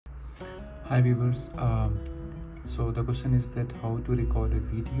Hi viewers, so the question is that how to record a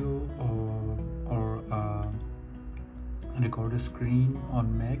video or record a screen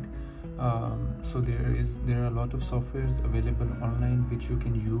on Mac. So there are a lot of softwares available online which you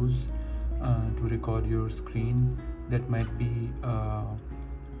can use to record your screen. That might be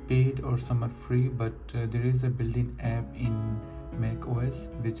paid or some are free, but there is a built-in app in Mac OS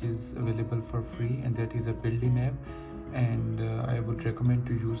which is available for free, and that is a built-in app. And I would recommend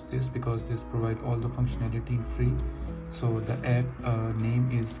to use this because this provide all the functionality in free. So the app name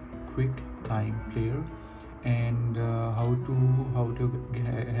is QuickTime Player. And how to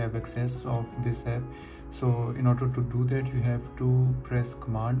have access of this app. So in order to do that, you have to press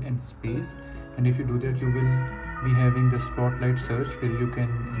Command and space, and if you do that, you will be having the spotlight search where you can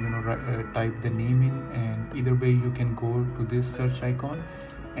type the name in, and either way you can go to this search icon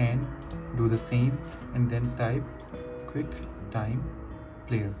and do the same, and then type QuickTime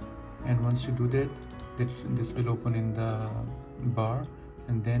Player. And once you do that, this will open in the bar,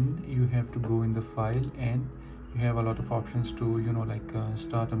 and then you have to go in the file, and you have a lot of options to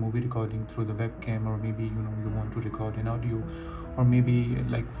start a movie recording through the webcam, or maybe you want to record an audio, or maybe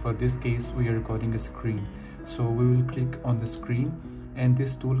like for this case we are recording a screen. So we will click on the screen, and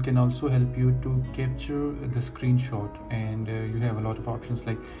this tool can also help you to capture the screenshot. And you have a lot of options,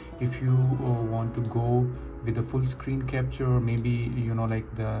 like if you want to go with a full screen capture, or maybe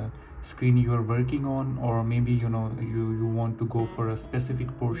like the screen you are working on, or maybe you want to go for a specific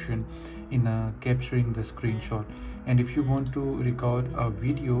portion in capturing the screenshot. And if you want to record a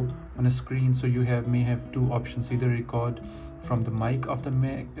video on a screen, so you may have two options: either record from the mic of the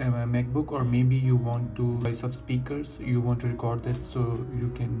MacBook, or maybe you want to voice of speakers, you want to record that. So you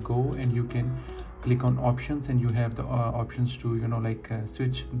can go and you can click on options, and you have the options to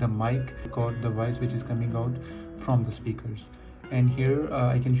switch the mic, record the voice which is coming out from the speakers. And here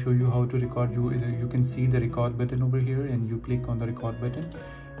I can show you how to record. You can see the record button over here, and you click on the record button,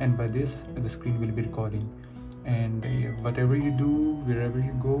 and by this the screen will be recording. And whatever you do, wherever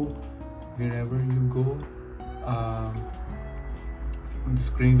you go, the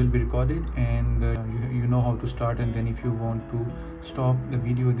screen will be recorded, and you know how to start. And then if you want to stop the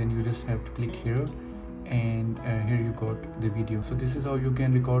video, then you just have to click here, and here you got the video. So this is how you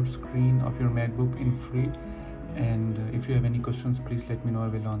can record screen of your MacBook in free. And if you have any questions, please let me know. I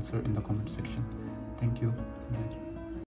will answer in the comment section. Thank you. Bye.